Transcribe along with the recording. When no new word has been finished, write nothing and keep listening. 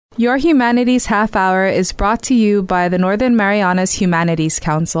Your Humanities Half-hour is brought to you by the Northern Marianas Humanities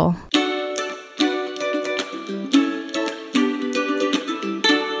Council.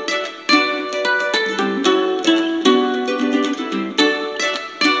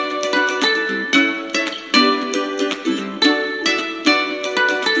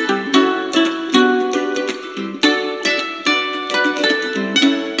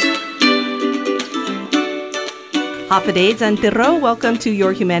 Hafidades and Tiro, welcome to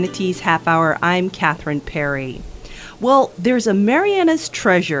your Humanities Half-hour. I'm Catherine Perry. Well, there's a Marianas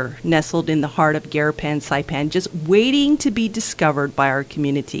treasure nestled in the heart of Garapan, Saipan, just waiting to be discovered by our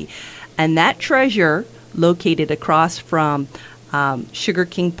community. And that treasure, located across from Sugar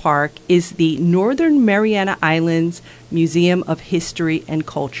King Park, is the Northern Mariana Islands Museum of History and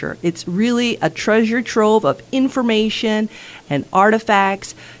Culture. It's really a treasure trove of information and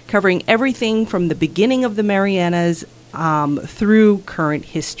artifacts covering everything from the beginning of the Marianas through current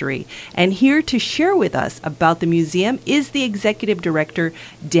history. And here to share with us about the museum is the Executive Director,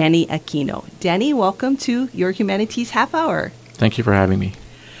 Danny Aquino. Danny, welcome to your Humanities Half-hour. Thank you for having me.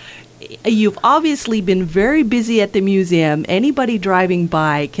 You've obviously been very busy at the museum. Anybody driving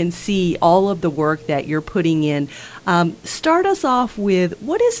by can see all of the work that you're putting in. Start us off with,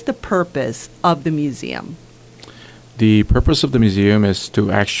 what is the purpose of the museum? The purpose of the museum is to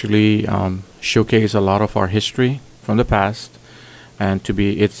actually showcase a lot of our history from the past, and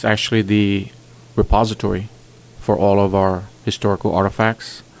it's actually the repository for all of our historical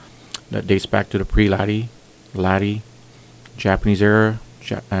artifacts that dates back to the pre-Latte, Latte, Japanese era,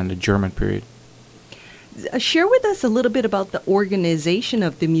 and the German period. Share with us a little bit about the organization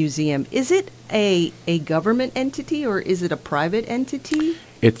of the museum. Is it a government entity or is it a private entity?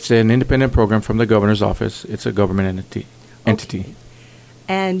 It's an independent program from the governor's office. It's a government entity. Okay.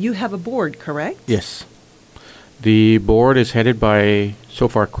 And you have a board, correct? Yes. The board is headed by, so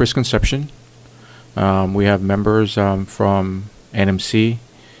far, Chris Conception. We have members from NMC.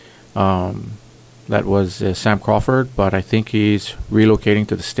 That was Sam Crawford, but I think he's relocating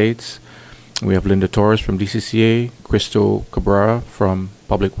to the States. We have Linda Torres from DCCA, Crystal Cabrera from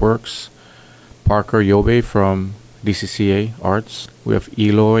Public Works, Parker Yobe from DCCA Arts. We have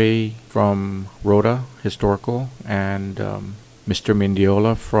Eloy from Rhoda Historical, and Mr.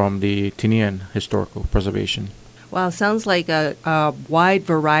 Mindiola from the Tinian Historical Preservation. Wow, sounds like a wide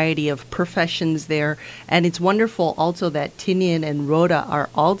variety of professions there. And it's wonderful also that Tinian and Rhoda are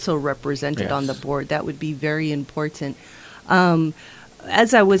also represented on the board. That would be very important.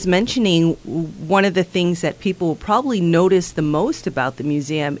 As I was mentioning, one of the things that people will probably notice the most about the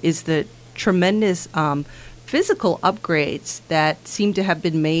museum is the tremendous physical upgrades that seem to have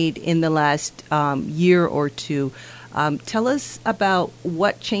been made in the last year or two. Tell us about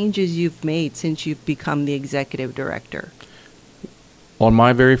what changes you've made since you've become the executive director. On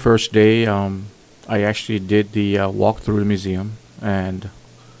my very first day, I actually did the walk through the museum, and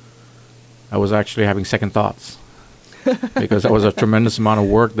I was actually having second thoughts because there was a tremendous amount of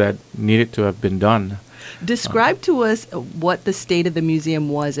work that needed to have been done. Describe to us what the state of the museum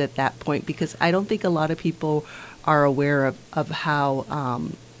was at that point, because I don't think a lot of people are aware of how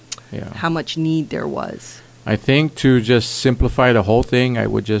much need there was. I think to just simplify the whole thing, I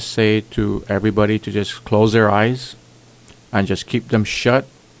would just say to everybody to just close their eyes and just keep them shut.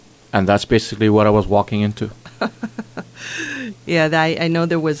 And that's basically what I was walking into. Yeah, I know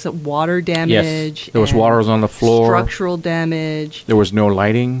there was water damage. Yes, there was water on the floor. Structural damage. There was no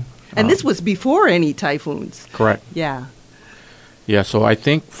lighting. And this was before any typhoons. Correct. Yeah. Yeah, so I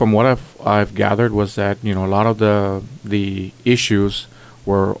think from what I've gathered was that, a lot of the issues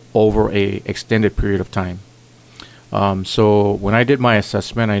were over a extended period of time. So when I did my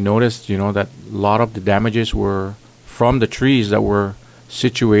assessment, I noticed, that a lot of the damages were from the trees that were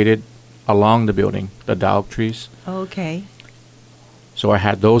situated along the building, the dog trees. Okay. So I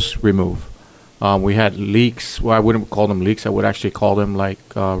had those removed. We had leaks. Well, I wouldn't call them leaks. I would actually call them like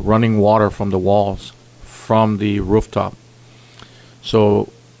running water from the walls, from the rooftop. So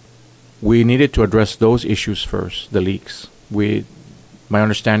we needed to address those issues first, the leaks. My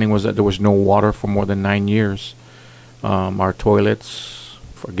understanding was that there was no water for more than 9 years. Our toilets,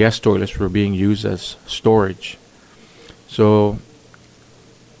 for guest toilets, were being used as storage. So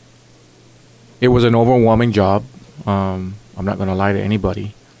it was an overwhelming job. I'm not going to lie to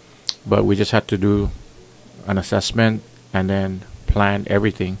anybody. But we just had to do an assessment and then plan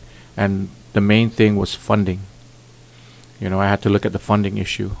everything. And the main thing was funding. I had to look at the funding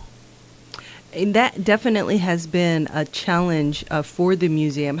issue. And that definitely has been a challenge for the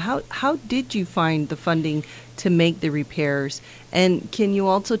museum. How did you find the funding to make the repairs? And can you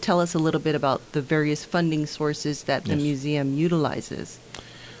also tell us a little bit about the various funding sources that the museum utilizes?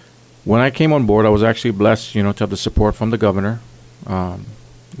 When I came on board, I was actually blessed, to have the support from the governor,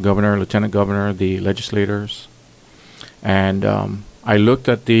 governor, lieutenant governor, the legislators, and I looked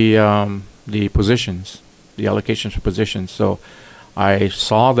at the positions, the allocations for positions. So I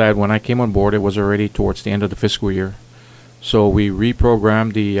saw that when I came on board, it was already towards the end of the fiscal year. So we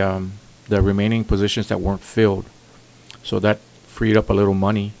reprogrammed the remaining positions that weren't filled. So that freed up a little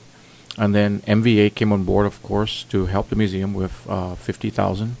money. And then MVA came on board, of course, to help the museum with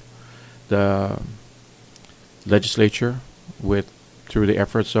 $50,000. The legislature, through the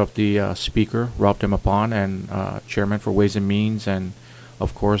efforts of the Speaker, Rob Timapon, and Chairman for Ways and Means, and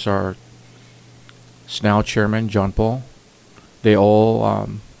of course our SNAL Chairman, John Paul, they all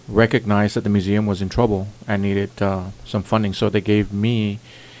recognized that the museum was in trouble and needed some funding. So they gave me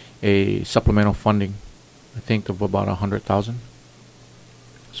a supplemental funding, I think of about $100,000.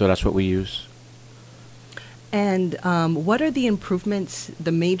 So that's what we use. And what are the improvements,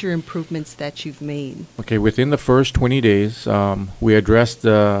 the major improvements that you've made? Okay, within the first 20 days, we addressed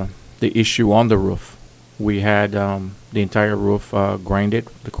the issue on the roof. We had the entire roof grinded,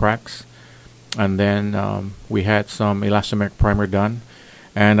 the cracks, and then we had some elastomeric primer done.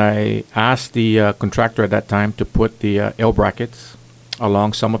 And I asked the contractor at that time to put the L brackets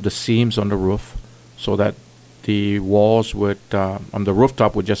along some of the seams on the roof so that the walls would, on the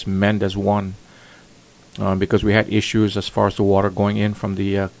rooftop, would just mend as one. Because we had issues as far as the water going in from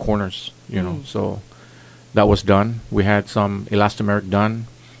the corners, So that was done. We had some elastomeric done.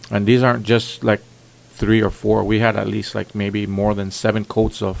 And these aren't just like 3 or 4. We had at least like maybe more than 7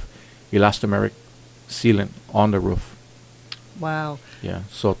 coats of elastomeric sealant on the roof. Wow. Yeah.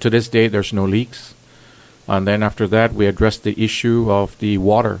 So to this day, there's no leaks. And then after that, we addressed the issue of the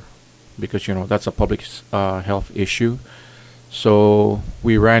water because, that's a public health issue. So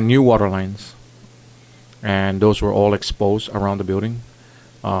we ran new water lines. And those were all exposed around the building.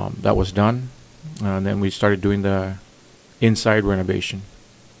 That was done. And then we started doing the inside renovation.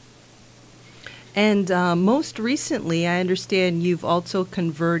 And most recently, I understand you've also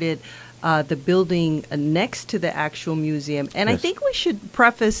converted the building next to the actual museum. And Yes. I think we should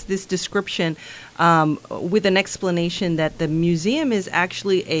preface this description with an explanation that the museum is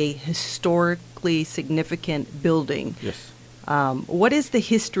actually a historically significant building. Yes. What is the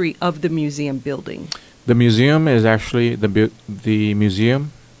history of the museum building? The museum is actually the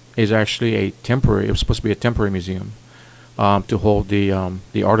museum is actually a temporary. It was supposed to be a temporary museum to hold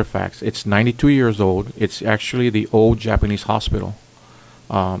the artifacts. It's 92 years old. It's actually the old Japanese hospital.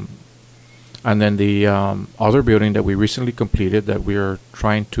 And then the other building that we recently completed that we are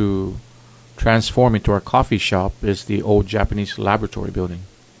trying to transform into our coffee shop is the old Japanese laboratory building.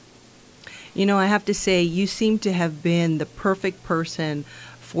 I have to say, you seem to have been the perfect person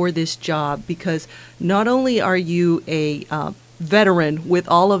for this job because not only are you a veteran with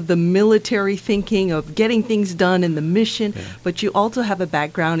all of the military thinking of getting things done and the mission, but you also have a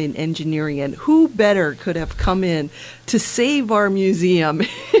background in engineering. And who better could have come in to save our museum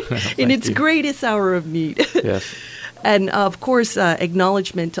in its greatest hour of need? Yes. And, of course,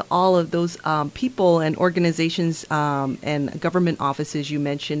 acknowledgement to all of those people and organizations and government offices you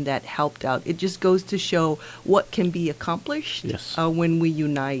mentioned that helped out. It just goes to show what can be accomplished when we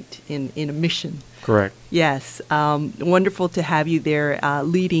unite in a mission. Correct. Yes. Wonderful to have you there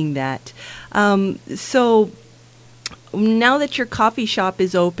leading that. So now that your coffee shop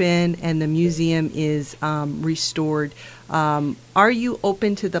is open and the museum is restored, are you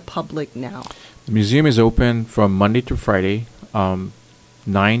open to the public now? The museum is open from Monday to Friday, 9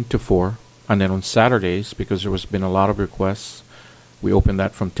 to 4. And then on Saturdays, because there has been a lot of requests, we open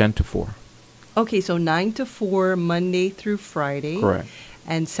that from 10 to 4. Okay, so 9 to 4, Monday through Friday. Correct.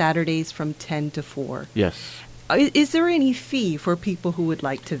 And Saturdays from 10 to 4. Yes. Is there any fee for people who would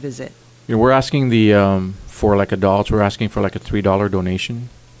like to visit? We're asking for like adults, we're asking for like a $3 donation.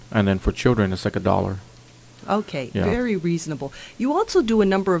 And then for children, it's like $1. Okay, Yeah. very reasonable. You also do a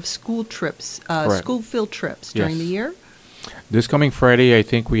number of school trips, school field trips during the year? This coming Friday, I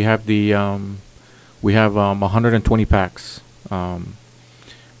think we have 120 packs.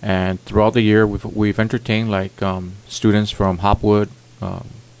 And throughout the year, we've entertained like students from Hopwood,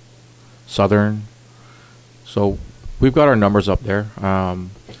 Southern. So we've got our numbers up there.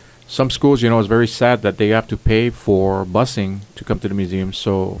 Some schools, it's very sad that they have to pay for busing to come to the museum.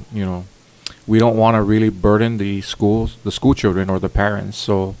 So, we don't want to really burden the school children or the parents.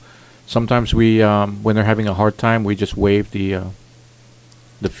 So sometimes we, when they're having a hard time, we just waive the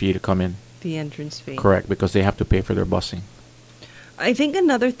fee to come in. The entrance fee. Correct, because they have to pay for their busing. I think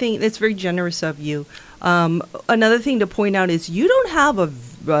another thing that's very generous of you. Another thing to point out is you don't have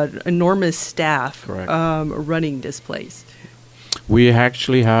an enormous staff running this place. We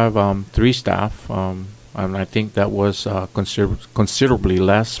actually have 3 staff, and I think that was considerably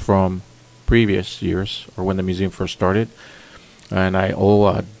less from previous years or when the museum first started. And I owe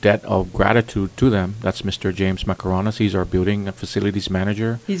a debt of gratitude to them. That's Mr. James Marianas. He's our building and facilities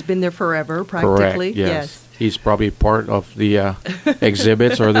manager. He's been there forever, practically. Correct, yes. He's probably part of the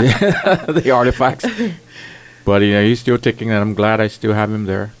exhibits or the the artifacts. But he's still taking that. I'm glad I still have him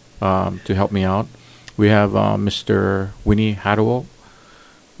there to help me out. We have Mr. Winnie Hadwell,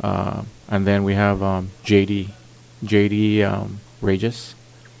 and then we have JD Regis.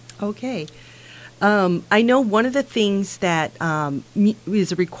 Okay. I know one of the things that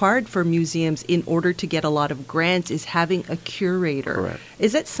is required for museums in order to get a lot of grants is having a curator. Correct.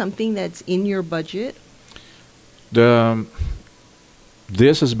 Is that something that's in your budget? This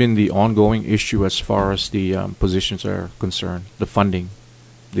has been the ongoing issue as far as the positions are concerned, the funding,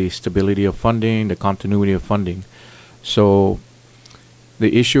 the stability of funding, the continuity of funding. So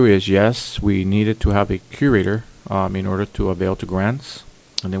the issue is, yes, we needed to have a curator in order to avail to grants.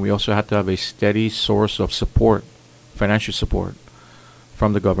 And then we also had to have a steady source of support, financial support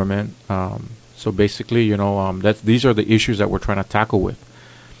from the government. So basically, these are the issues that we're trying to tackle with.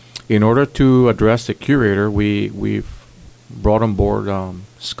 In order to address the curator, we've brought on board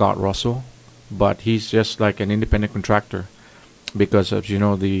Scott Russell, but he's just like an independent contractor because, as you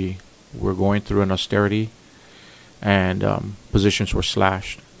know, we're going through an austerity and positions were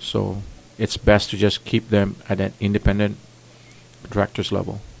slashed. So it's best to just keep them at an independent contractor's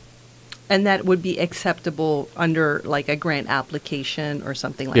level. And that would be acceptable under like a grant application or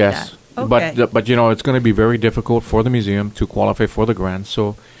something like yes. that? Okay. But it's going to be very difficult for the museum to qualify for the grant.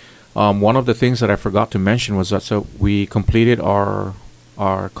 So one of the things that I forgot to mention was that we completed our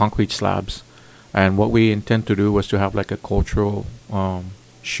concrete slabs, and what we intend to do was to have like a cultural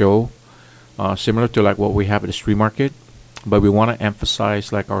show similar to like what we have at the street market, but we want to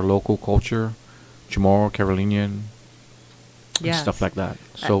emphasize like our local culture, Chamorro, Carolinian, and stuff like that.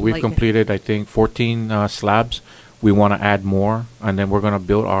 So we've completed, I think, 14 slabs. We want to add more, and then we're going to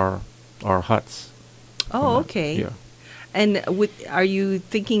build our huts. Oh, okay. Yeah. And are you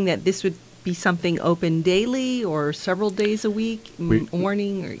thinking that this would be something open daily or several days a week,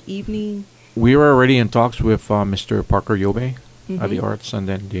 morning or evening? We were already in talks with Mr. Parker Yobe at the Arts, and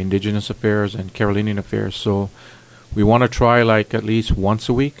then the Indigenous Affairs and Carolinian Affairs. So we want to try like at least once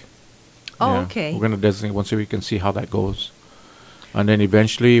a week. Oh, okay. We're going to designate once a week and see how that goes. And then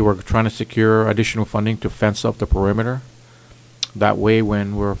eventually we're trying to secure additional funding to fence up the perimeter. That way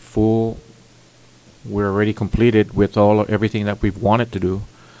when we're full, we're already completed with everything that we've wanted to do.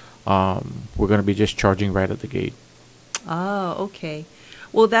 We're going to be just charging right at the gate. Oh, okay.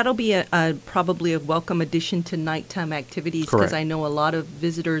 Well, that'll be probably a welcome addition to nighttime activities, because I know a lot of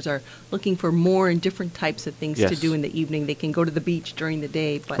visitors are looking for more and different types of things to do in the evening. They can go to the beach during the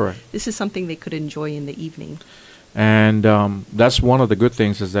day, but this is something they could enjoy in the evening. And that's one of the good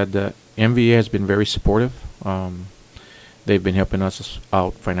things, is that the MVA has been very supportive. They've been helping us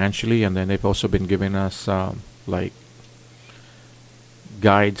out financially, and then they've also been giving us like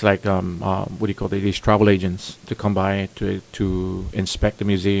guides, like these travel agents to come by to inspect the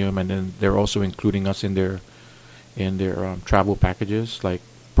museum, and then they're also including us in their travel packages, like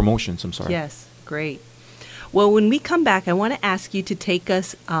promotions. I'm sorry. Yes, great. Well, when we come back, I want to ask you to take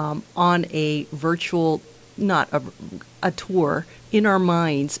us on a virtual, not a tour in our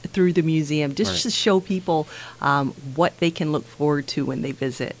minds through the museum, just to show people what they can look forward to when they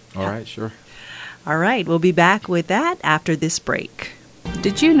visit. All right, sure. All right, we'll be back with that after this break.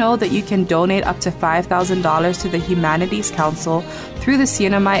 Did you know that you can donate up to $5,000 to the Humanities Council through the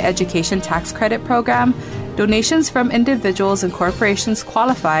CNMI Education Tax Credit Program? Donations from individuals and corporations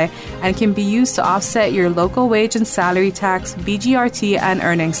qualify and can be used to offset your local wage and salary tax, BGRT, and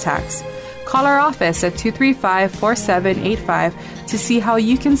earnings tax. Call our office at 235-4785 to see how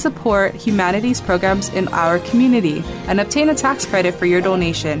you can support humanities programs in our community and obtain a tax credit for your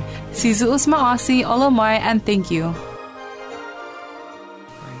donation. Sizuus Maasi, Olomai, and thank you.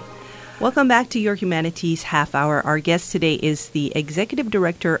 Welcome back to your Humanities Half Hour. Our guest today is the Executive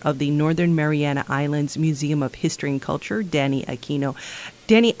Director of the Northern Mariana Islands Museum of History and Culture, Danny Aquino.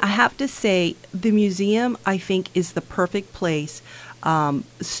 Danny, I have to say, the museum, I think, is the perfect place,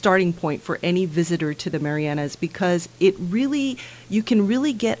 starting point for any visitor to the Marianas, because you can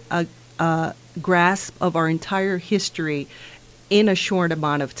really get a grasp of our entire history in a short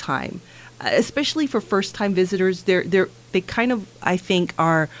amount of time. Especially for first-time visitors, they kind of, I think,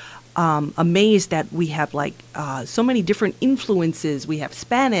 are amazed that we have so many different influences. We have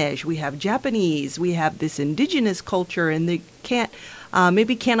Spanish, we have Japanese, we have this indigenous culture, and they can't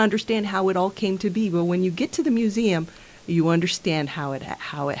understand how it all came to be. But when you get to the museum, you understand how it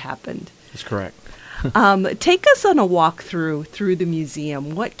happened. That's correct. Take us on a walk through the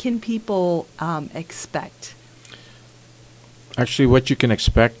museum. What can people expect? Actually, what you can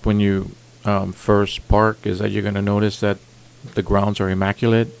expect when you first park is that you're going to notice that the grounds are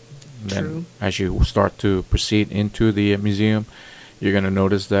immaculate. Then True. as you start to proceed into the museum, you're going to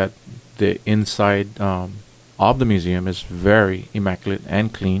notice that the inside of the museum is very immaculate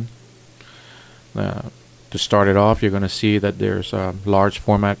and clean. To start it off, you're going to see that there's large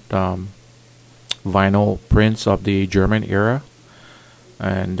format vinyl prints of the German era.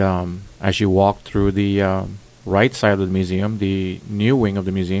 And as you walk through the right side of the museum, the new wing of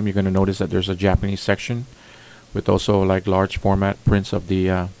the museum, you're going to notice that there's a Japanese section with also like large format prints of the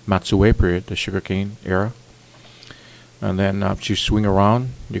Matsue period, the sugarcane era. And then as you swing around,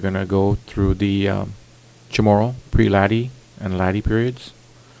 you're going to go through the Chamorro, pre-Laddie, and Laddie periods.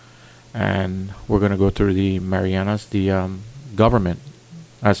 And we're going to go through the Marianas, the government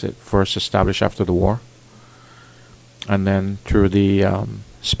as it first established after the war. And then through the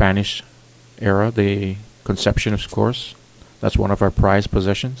Spanish era, the conception, of course. That's one of our prized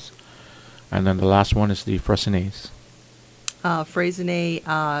possessions. And then the last one is the Freycinets.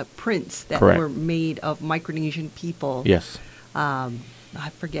 Freycinet prints that Correct. were made of Micronesian people. Yes. I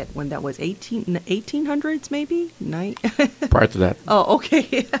forget when that was, 1800s maybe? Prior to that. Oh,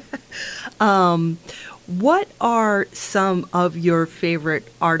 okay. What are some of your favorite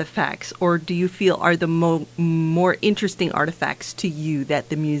artifacts, or do you feel are the more interesting artifacts to you that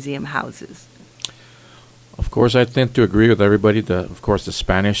the museum houses? Of course, I tend to agree with everybody. Of course, the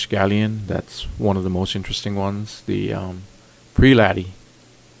Spanish galleon, that's one of the most interesting ones. The pre-Laddie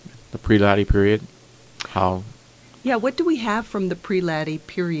period. Yeah, what do we have from the pre-Laddie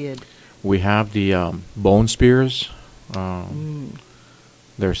period? We have the bone spears.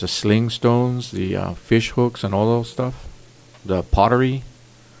 There's the sling stones, the fish hooks, and all those stuff. The pottery.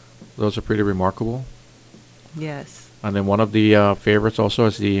 Those are pretty remarkable. Yes. And then one of the favorites also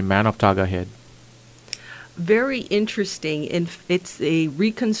is the Man of Taga head. Very interesting. It's a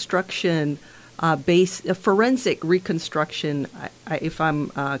reconstruction a forensic reconstruction, if I'm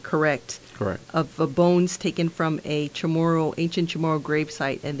correct. Correct. Of bones taken from a ancient Chamorro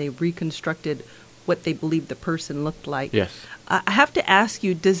gravesite, and they reconstructed what they believe the person looked like. Yes. I have to ask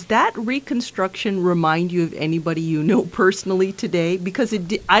you, does that reconstruction remind you of anybody you know personally today? Because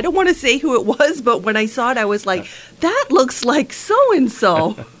I don't want to say who it was, but when I saw it, I was like, that looks like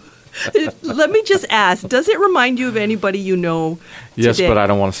so-and-so. Let me just ask, does it remind you of anybody you know today? Yes, but I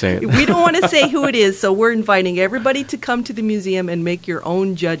don't want to say it. We don't want to say who it is, so we're inviting everybody to come to the museum and make your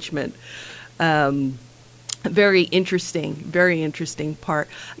own judgment. Very interesting part.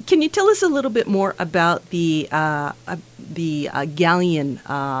 Can you tell us a little bit more about the galleon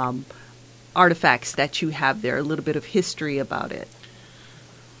artifacts that you have there? A little bit of history about it.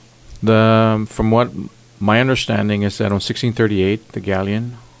 From what my understanding is that on 1638, the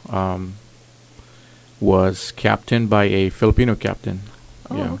galleon was captained by a Filipino captain.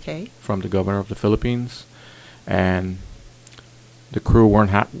 Oh, okay. From the governor of the Philippines, and the crew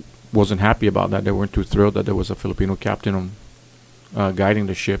wasn't happy about that. They weren't too thrilled that there was a Filipino captain guiding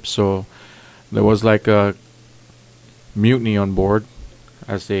the ship. So there was like a mutiny on board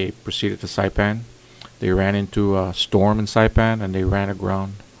as they proceeded to Saipan. They ran into a storm in Saipan and they ran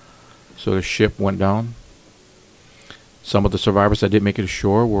aground. So the ship went down. Some of the survivors that did make it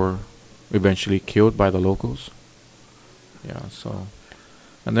ashore were eventually killed by the locals. Yeah, so.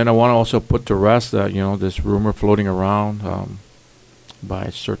 And then I want to also put to rest that, this rumor floating around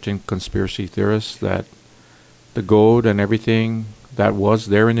by certain conspiracy theorists that the gold and everything that was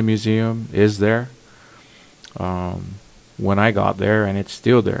there in the museum is there when I got there, and it's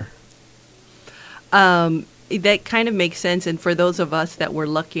still there. That kind of makes sense. And for those of us that were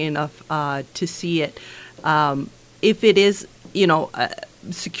lucky enough to see it, if it is,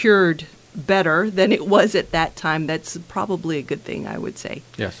 secured better than it was at that time, that's probably a good thing, I would say.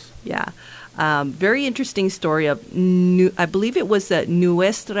 Yes. Yeah. Very interesting story of, I believe it was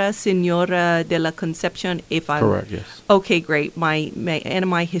Nuestra Señora de la Concepción. Correct, yes. Okay, great.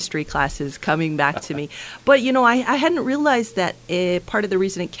 My history class is coming back to me. But, I hadn't realized that part of the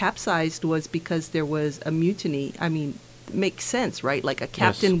reason it capsized was because there was a mutiny. I mean, it makes sense, right? Like a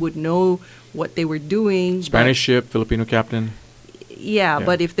captain would know what they were doing. Spanish ship, Filipino captain. Yeah,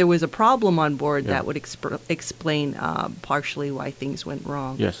 but if there was a problem on board, that would explain partially why things went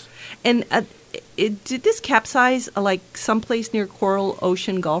wrong. Yes. And did this capsize like someplace near Coral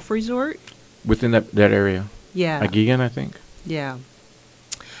Ocean Golf Resort? Within that area. Yeah. Aguigan, I think. Yeah.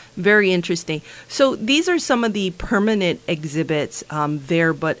 Very interesting. So these are some of the permanent exhibits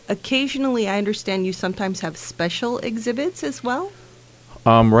there, but occasionally I understand you sometimes have special exhibits as well?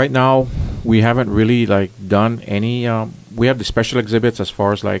 Right now, we haven't really like done any. We have the special exhibits as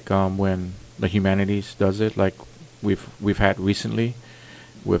far as like when the humanities does it, like we've had recently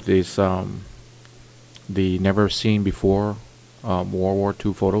with this the never seen before World War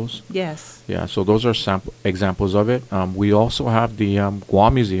II photos. Yes. Yeah, so those are sample examples of it. We also have the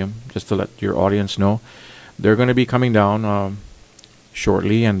Guam Museum, just to let your audience know. They're going to be coming down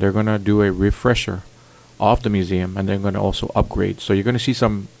shortly, and they're going to do a refresher of the museum, and they're going to also upgrade. So you're going to see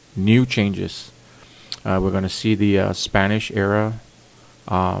some new changes. We're going to see the Spanish era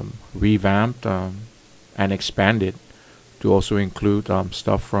revamped and expanded to also include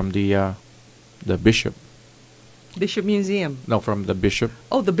stuff from the bishop. Bishop Museum. No, from the bishop.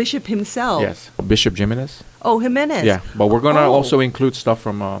 Oh, the bishop himself. Yes, Bishop Jimenez. Oh, Jimenez. Yeah, but we're going to also include stuff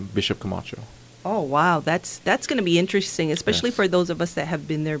from Bishop Camacho. Oh, wow. That's going to be interesting, especially Yes. for those of us that have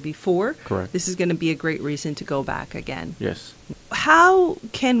been there before. Correct. This is going to be a great reason to go back again. Yes. How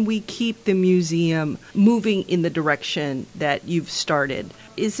can we keep the museum moving in the direction that you've started?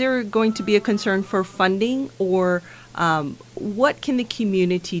 Is there going to be a concern for funding, or what can the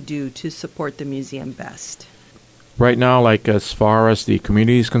community do to support the museum best? Right now, like as far as the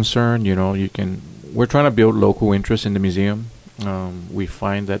community is concerned, we're trying to build local interest in the museum. We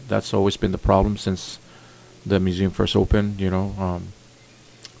find that that's always been the problem since the museum first opened. The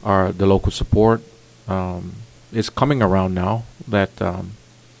local support is coming around now that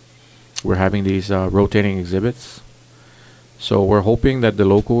we're having these rotating exhibits. So we're hoping that the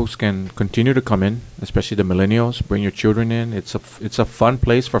locals can continue to come in, especially the millennials. Bring your children in. It's a fun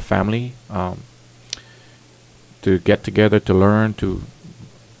place for family to get together, to learn, to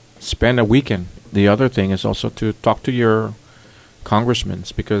spend a weekend. The other thing is also to talk to your congressmen,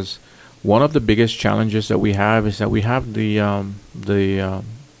 because one of the biggest challenges that we have is that we have the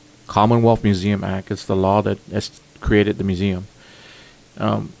Commonwealth Museum Act. It's the law that has created the museum.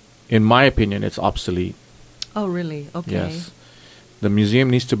 In my opinion, it's obsolete. Oh, really? Okay. Yes. The museum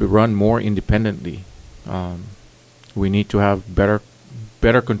needs to be run more independently. We need to have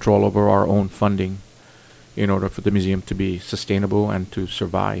better control over our own funding in order for the museum to be sustainable and to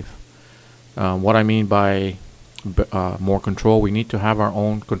survive. What I mean by more control, we need to have our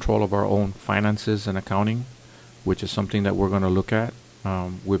own control of our own finances and accounting, which is something that we're going to look at.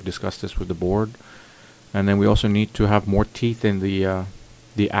 We've discussed this with the board. And then we also need to have more teeth in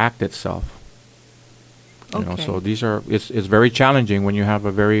the act itself. So it's very challenging when you have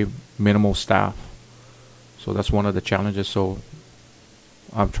a very minimal staff. So that's one of the challenges. So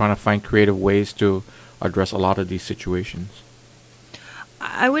I'm trying to find creative ways to address a lot of these situations.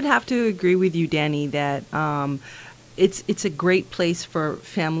 I would have to agree with you, Danny, that it's a great place for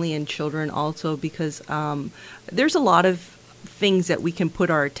family and children also, because there's a lot of things that we can put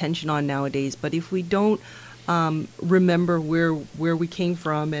our attention on nowadays. But if we don't remember where we came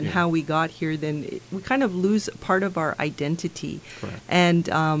from and how we got here, then we kind of lose part of our identity. Correct. And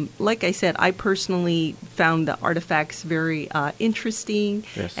like I said, I personally found the artifacts very interesting.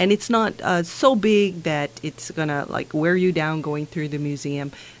 Yes. And it's not so big that it's going to like wear you down going through the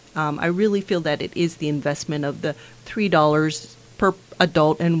museum. I really feel that it is the investment of the $3 per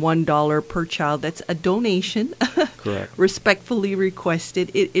adult and $1 per child. That's a donation. Correct. Respectfully requested.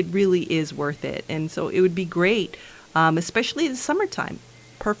 It really is worth it. And so it would be great, especially in the summertime.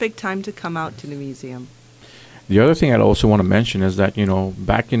 Perfect time to come out to the museum. The other thing I'd also want to mention is that,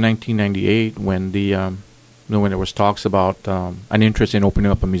 back in 1998, when when there was talks about an interest in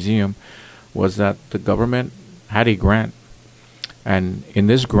opening up a museum, was that the government had a grant. And in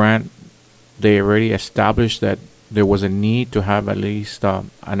this grant, they already established that there was a need to have at least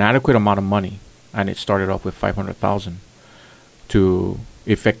an adequate amount of money, and it started off with $500,000 to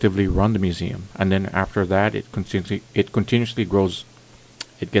effectively run the museum. And then after that, it continuously grows.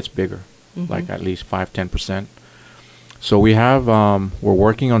 It gets bigger, like at least 5-10%. So we have we're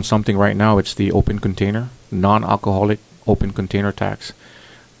working on something right now. It's the open container, non-alcoholic open container tax,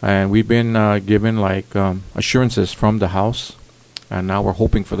 and we've been given assurances from the House, and now we're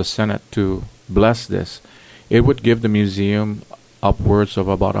hoping for the Senate to bless this. It would give the museum upwards of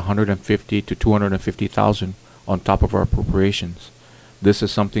about $150,000 to $250,000 on top of our appropriations. This is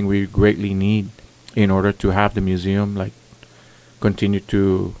something we greatly need in order to have the museum continue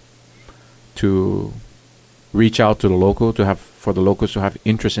to reach out to the local, for the locals to have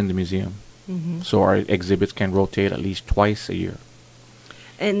interest in the museum. So our exhibits can rotate at least twice a year.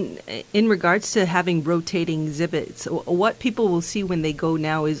 And in regards to having rotating exhibits, what people will see when they go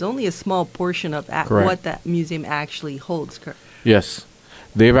now is only a small portion of what that museum actually holds. Yes.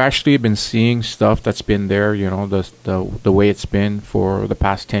 they've actually been seeing stuff that's been there, the way it's been for the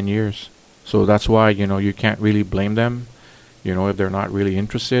past 10 years. So that's why, you can't really blame them, if they're not really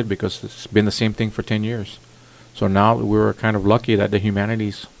interested, because it's been the same thing for 10 years. So now we were kind of lucky that the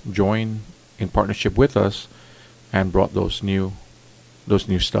Humanities joined in partnership with us and brought those new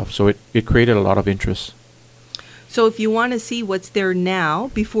stuff. So it created a lot of interest. So if you want to see what's there now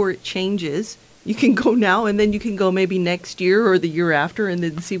before it changes, you can go now, and then you can go maybe next year or the year after and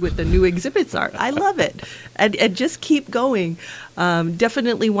then see what the new exhibits are. I love it. And just keep going.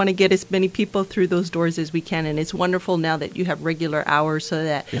 Definitely want to get as many people through those doors as we can. And it's wonderful now that you have regular hours so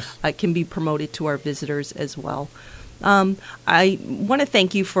that it can be promoted to our visitors as well. I want to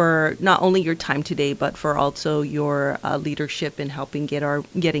thank you for not only your time today, but for also your leadership in helping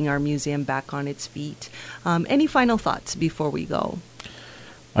getting our museum back on its feet. Any final thoughts before we go?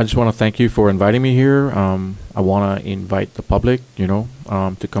 I just want to thank you for inviting me here. I want to invite the public,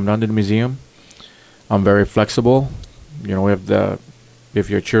 to come down to the museum. I'm very flexible. If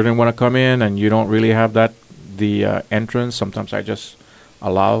your children want to come in and you don't really have the entrance, sometimes I just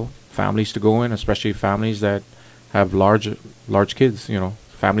allow families to go in, especially families that have large kids,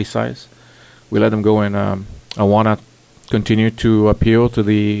 family size. We let them go in. I want to continue to appeal to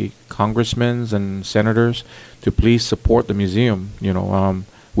the congressmen and senators to please support the museum.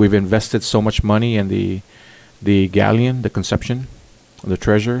 We've invested so much money in the galleon, the conception, the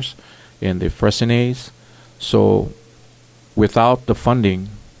treasures, in the Fresnets. So without the funding,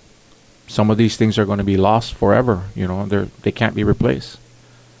 some of these things are going to be lost forever. They can't be replaced.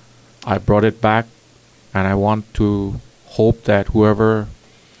 I brought it back, and I want to hope that whoever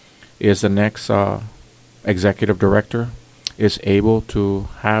is the next executive director is able to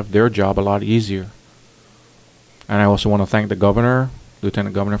have their job a lot easier. And I also want to thank the governor,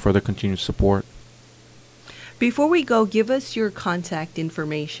 Lieutenant Governor, for the continued support. Before we go, give us your contact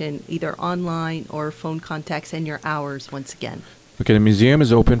information, either online or phone contacts, and your hours once again. Okay, the museum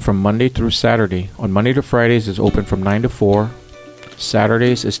is open from Monday through Saturday. On Monday to Fridays, it's open from 9 to 4.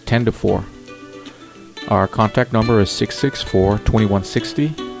 Saturdays is 10 to 4. Our contact number is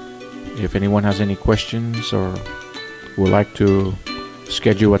 664-2160. If anyone has any questions or would like to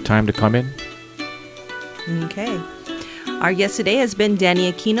schedule a time to come in. Okay. Our guest today has been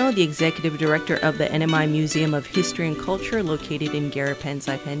Danny Aquino, the Executive Director of the NMI Museum of History and Culture located in Garapan,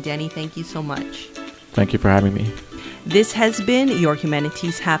 Saipan. Danny, thank you so much. Thank you for having me. This has been your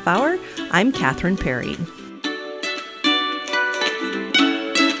Humanities Half Hour. I'm Catherine Perry.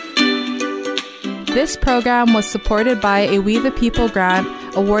 This program was supported by a We the People grant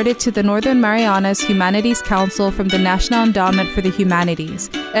awarded to the Northern Marianas Humanities Council from the National Endowment for the Humanities.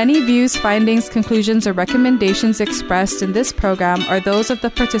 Any views, findings, conclusions, or recommendations expressed in this program are those of the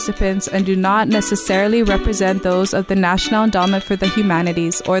participants and do not necessarily represent those of the National Endowment for the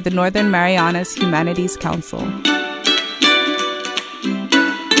Humanities or the Northern Marianas Humanities Council.